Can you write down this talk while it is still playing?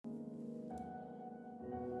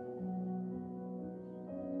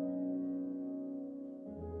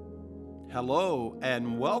Hello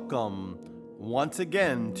and welcome once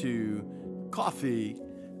again to Coffee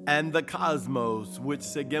and the Cosmos with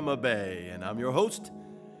Sagima Bay. And I'm your host,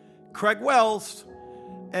 Craig Wells,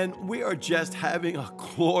 and we are just having a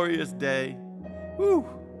glorious day. Woo!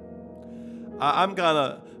 I'm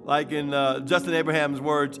gonna, like in Justin Abraham's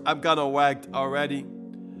words, I'm gonna whacked already.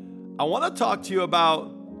 I want to talk to you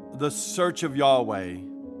about the search of Yahweh. You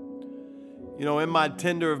know, in my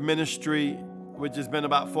tender of ministry, which has been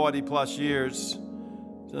about 40 plus years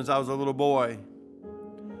since I was a little boy,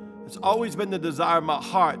 it's always been the desire of my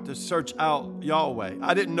heart to search out Yahweh.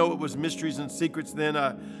 I didn't know it was mysteries and secrets then.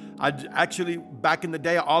 I actually, back in the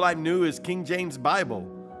day, all I knew is King James Bible.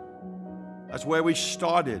 That's where we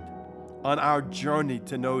started on our journey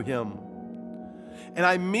to know Him. And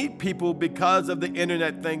I meet people because of the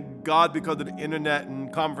internet, thank God, because of the internet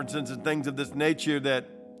and conferences and things of this nature that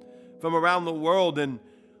from around the world, and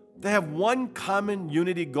they have one common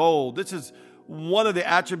unity goal. This is one of the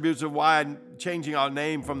attributes of why I'm changing our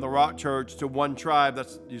name from the Rock Church to One Tribe.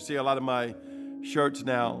 You see a lot of my shirts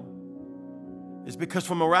now. It's because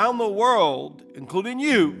from around the world, including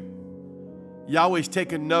you, Yahweh's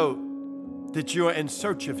taken note that you are in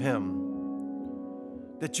search of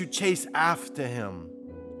Him, that you chase after Him.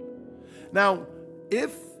 Now,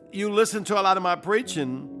 if you listen to a lot of my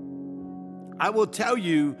preaching, I will tell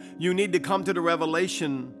you, you need to come to the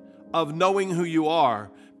revelation of knowing who you are,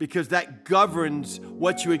 because that governs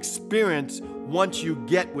what you experience once you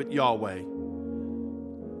get with Yahweh.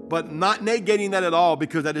 But not negating that at all,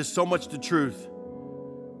 because that is so much the truth.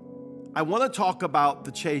 I want to talk about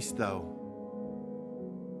the chase,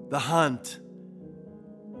 though. The hunt.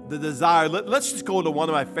 The desire. Let's just go to one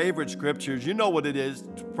of my favorite scriptures. You know what it is.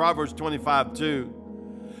 Proverbs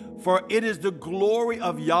 25:2. For it is the glory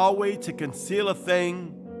of Yahweh to conceal a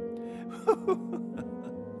thing.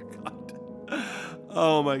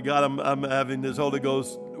 Oh my God, I'm having this Holy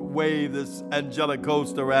Ghost wave, this angelic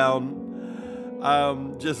host around.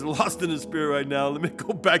 I'm just lost in the spirit right now. Let me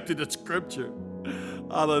go back to the scripture.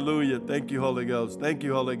 Hallelujah. Thank you, Holy Ghost. Thank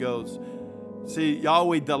you, Holy Ghost. See,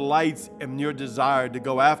 Yahweh delights in your desire to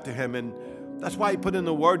go after Him. And that's why He put in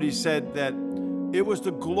the word, He said that it was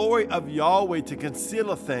the glory of Yahweh to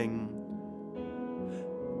conceal a thing.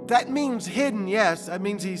 That means hidden, yes. That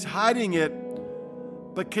means He's hiding it.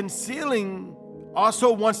 But concealing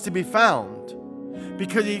also wants to be found,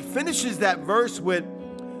 because He finishes that verse with,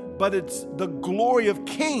 but it's the glory of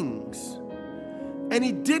kings. And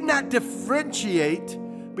He did not differentiate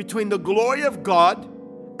between the glory of God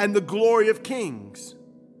and the glory of kings.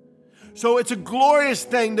 So it's a glorious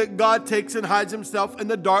thing that God takes and hides Himself in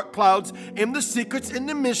the dark clouds, in the secrets, in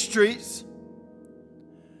the mysteries.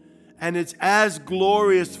 And it's as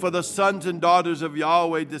glorious for the sons and daughters of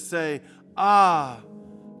Yahweh to say,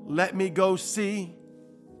 let me go see.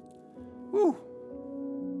 Woo.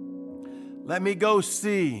 Let me go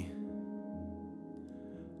see.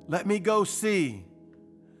 Let me go see.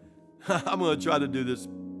 I'm going to try to do this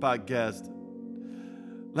podcast.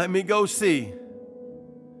 Let me go see.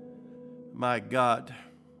 My God.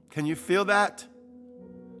 Can you feel that?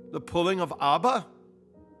 The pulling of Abba?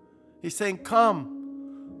 He's saying,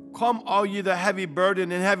 come. Come, all you that heavy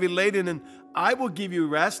burden and heavy laden, and I will give you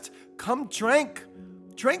rest. Come drink.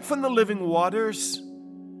 Drink from the living waters.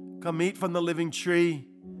 Come eat from the living tree,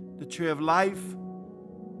 the tree of life.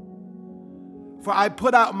 For I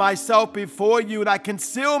put out myself before you, and I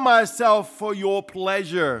conceal myself for your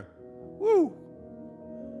pleasure. Woo!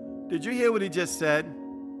 Did you hear what He just said?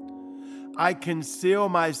 I conceal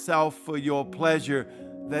myself for your pleasure,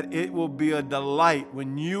 that it will be a delight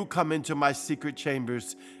when you come into my secret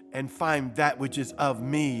chambers and find that which is of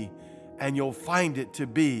me, and you'll find it to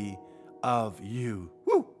be of you.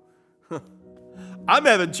 Woo! I'm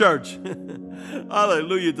having church.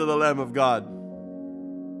 Hallelujah to the Lamb of God.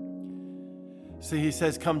 See, He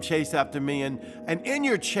says, come chase after me. And in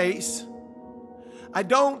your chase, I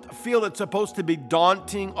don't feel it's supposed to be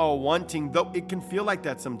daunting or wanting, though it can feel like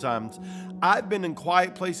that sometimes. I've been in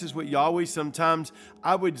quiet places with Yahweh. Sometimes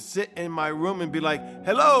I would sit in my room and be like,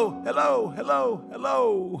 hello, hello, hello,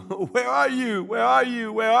 hello. Where are you? Where are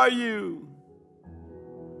you? Where are you?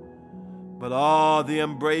 But the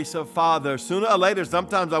embrace of Father. Sooner or later,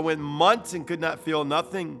 sometimes I went months and could not feel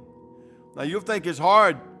nothing. Now you think it's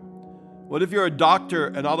hard. What if you're a doctor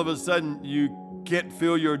and all of a sudden you can't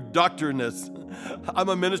feel your doctorness? I'm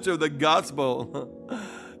a minister of the gospel.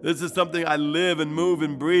 This is something I live and move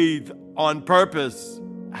and breathe on purpose.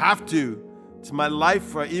 Have to. It's my life,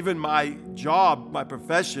 for even my job, my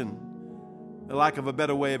profession, the lack of a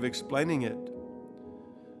better way of explaining it.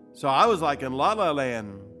 So I was like in La La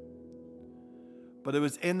Land. But it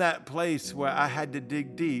was in that place where I had to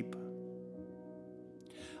dig deep.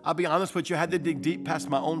 I'll be honest with you, I had to dig deep past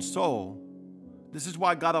my own soul. This is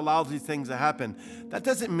why God allows these things to happen. That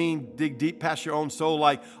doesn't mean dig deep past your own soul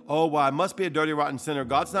like, oh, well, I must be a dirty, rotten sinner.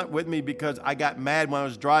 God's not with me because I got mad when I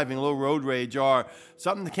was driving, a little road rage, or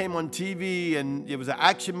something that came on TV and it was an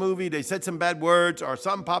action movie. They said some bad words, or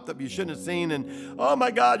something popped up you shouldn't have seen. And, oh,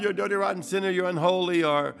 my God, you're a dirty, rotten sinner. You're unholy,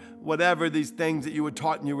 or whatever these things that you were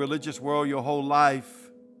taught in your religious world your whole life.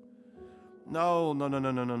 No.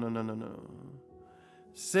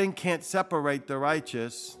 Sin can't separate the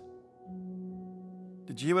righteous.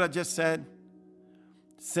 Did you hear what I just said?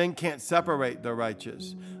 Sin can't separate the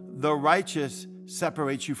righteous. The righteous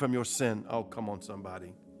separates you from your sin. Oh, come on,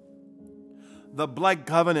 somebody. The blood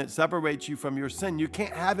covenant separates you from your sin. You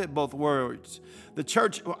can't have it both ways. The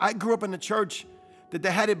church, I grew up in the church that they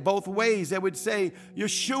had it both ways. They would say,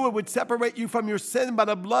 Yeshua would separate you from your sin by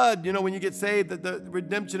the blood, when you get saved, the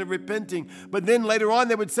redemption of repenting. But then later on,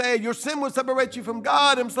 they would say, your sin will separate you from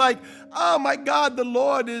God. And it's like, oh my God, the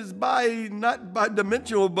Lord is not by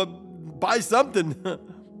dimensional, but by something.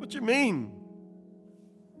 What you mean?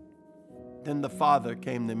 Then the Father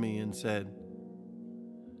came to me and said,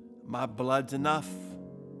 my blood's enough.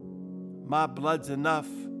 My blood's enough.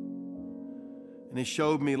 And he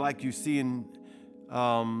showed me, like you see in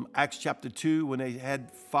Acts chapter 2, when they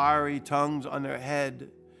had fiery tongues on their head,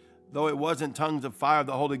 though it wasn't tongues of fire of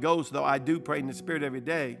the Holy Ghost, though I do pray in the Spirit every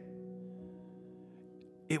day,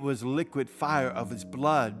 it was liquid fire of his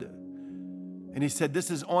blood. And he said, this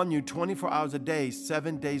is on you 24 hours a day,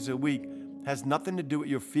 7 days a week. Has nothing to do with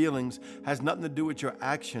your feelings, has nothing to do with your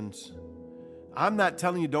actions. I'm not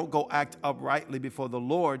telling you don't go act uprightly before the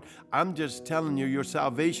Lord. I'm just telling you your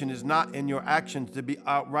salvation is not in your actions to be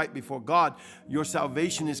upright before God. Your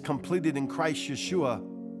salvation is completed in Christ Yeshua.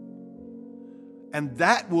 And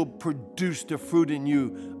that will produce the fruit in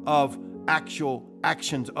you of actual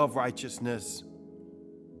actions of righteousness.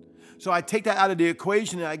 So I take that out of the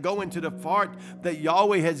equation and I go into the part that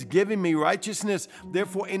Yahweh has given me righteousness.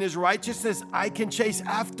 Therefore, in his righteousness, I can chase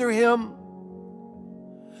after him.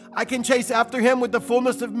 I can chase after him with the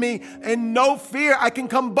fullness of me and no fear. I can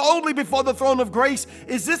come boldly before the throne of grace.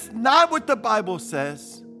 Is this not what the Bible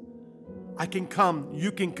says? I can come,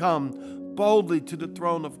 you can come boldly to the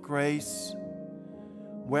throne of grace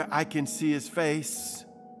where I can see his face.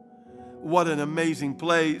 What an amazing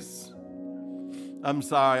place. I'm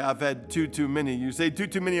sorry, I've had too many. You say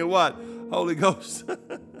too many of what? Holy Ghost.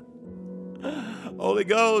 Holy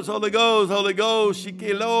Ghost, Holy Ghost, Holy Ghost.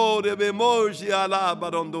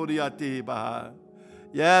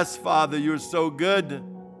 Yes, Father, you're so good.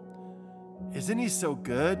 Isn't he so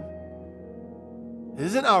good?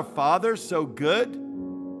 Isn't our Father so good?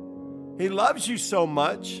 He loves you so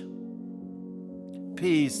much.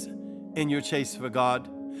 Peace in your chase for God.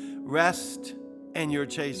 Rest in your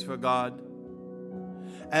chase for God.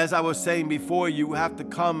 As I was saying before, you have to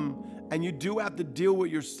come and you do have to deal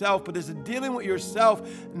with yourself, but it's dealing with yourself,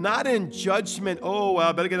 not in judgment. Oh, well,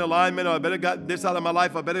 I better get alignment, or I better get this out of my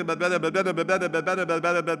life. I better, boom.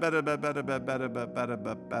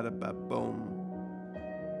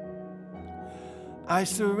 I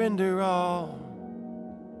surrender all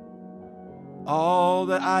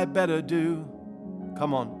that I better do.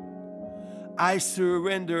 Come on. I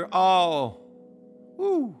surrender all,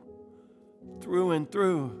 through and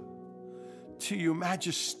through, to you,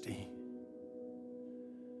 Majesty.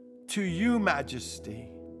 To you,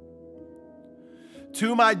 Majesty.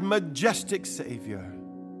 To my majestic Savior,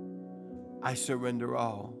 I surrender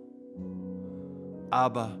all.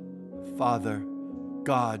 Abba, Father,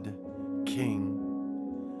 God,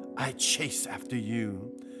 King, I chase after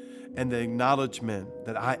you, and the acknowledgement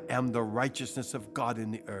that I am the righteousness of God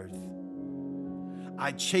in the earth.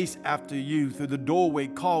 I chase after you through the doorway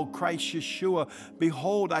called Christ Yeshua.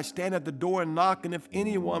 Behold, I stand at the door and knock, and if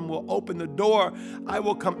anyone will open the door, I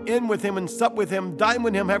will come in with him and sup with him, dine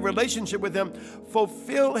with him, have relationship with him,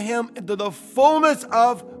 fulfill him into the fullness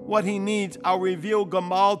of what he needs. I'll reveal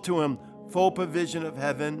Gamal to him, full provision of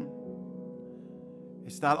heaven.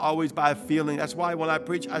 It's not always by a feeling. That's why when I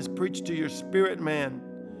preach to your spirit, man.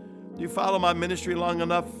 You follow my ministry long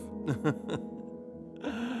enough?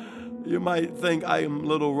 You might think I am a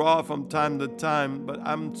little raw from time to time, but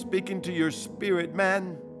I'm speaking to your spirit,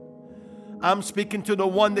 man. I'm speaking to the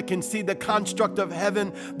one that can see the construct of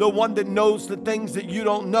heaven, the one that knows the things that you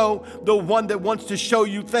don't know, the one that wants to show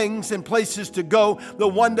you things and places to go, the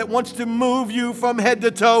one that wants to move you from head to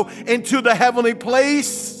toe into the heavenly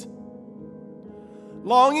place.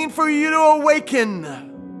 Longing for you to awaken.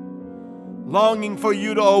 Longing for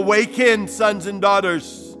you to awaken, sons and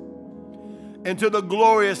daughters, into the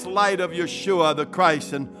glorious light of Yeshua the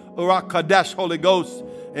Christ and Urak Kadesh, Holy Ghost,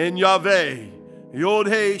 and Yahweh, Yod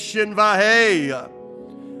He Shin Vahe.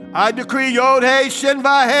 I decree Yod He Shin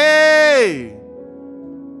Vahe.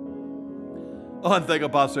 Oh, and thank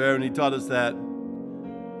Apostle Aaron. He taught us that.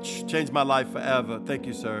 Changed my life forever. Thank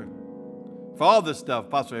you, sir. For all this stuff,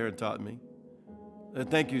 Apostle Aaron taught me.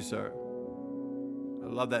 Thank you, sir. I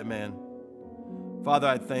love that man. Father,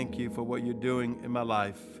 I thank you for what you're doing in my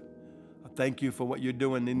life. I thank you for what you're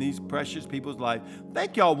doing in these precious people's life.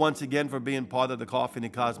 Thank y'all once again for being part of the Coffee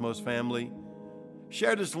and Cosmos family.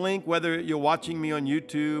 Share this link, whether you're watching me on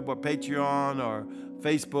YouTube or Patreon or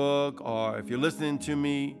Facebook, or if you're listening to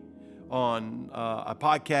me on a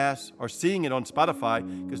podcast or seeing it on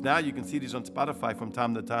Spotify, because now you can see these on Spotify from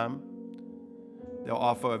time to time. They'll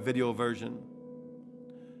offer a video version.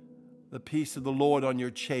 The peace of the Lord on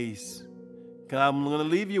your chase. I'm going to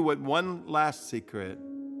leave you with one last secret.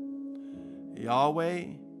 Yahweh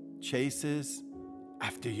chases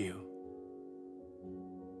after you.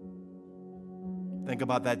 Think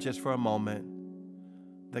about that just for a moment.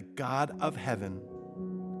 The God of heaven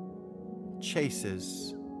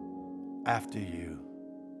chases after you.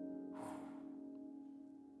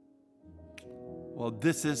 Well,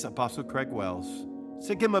 this is Apostle Craig Wells.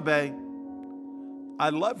 Sigma Bay. I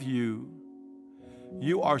love you.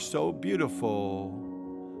 You are so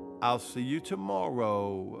beautiful. I'll see you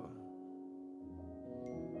tomorrow.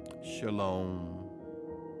 Shalom.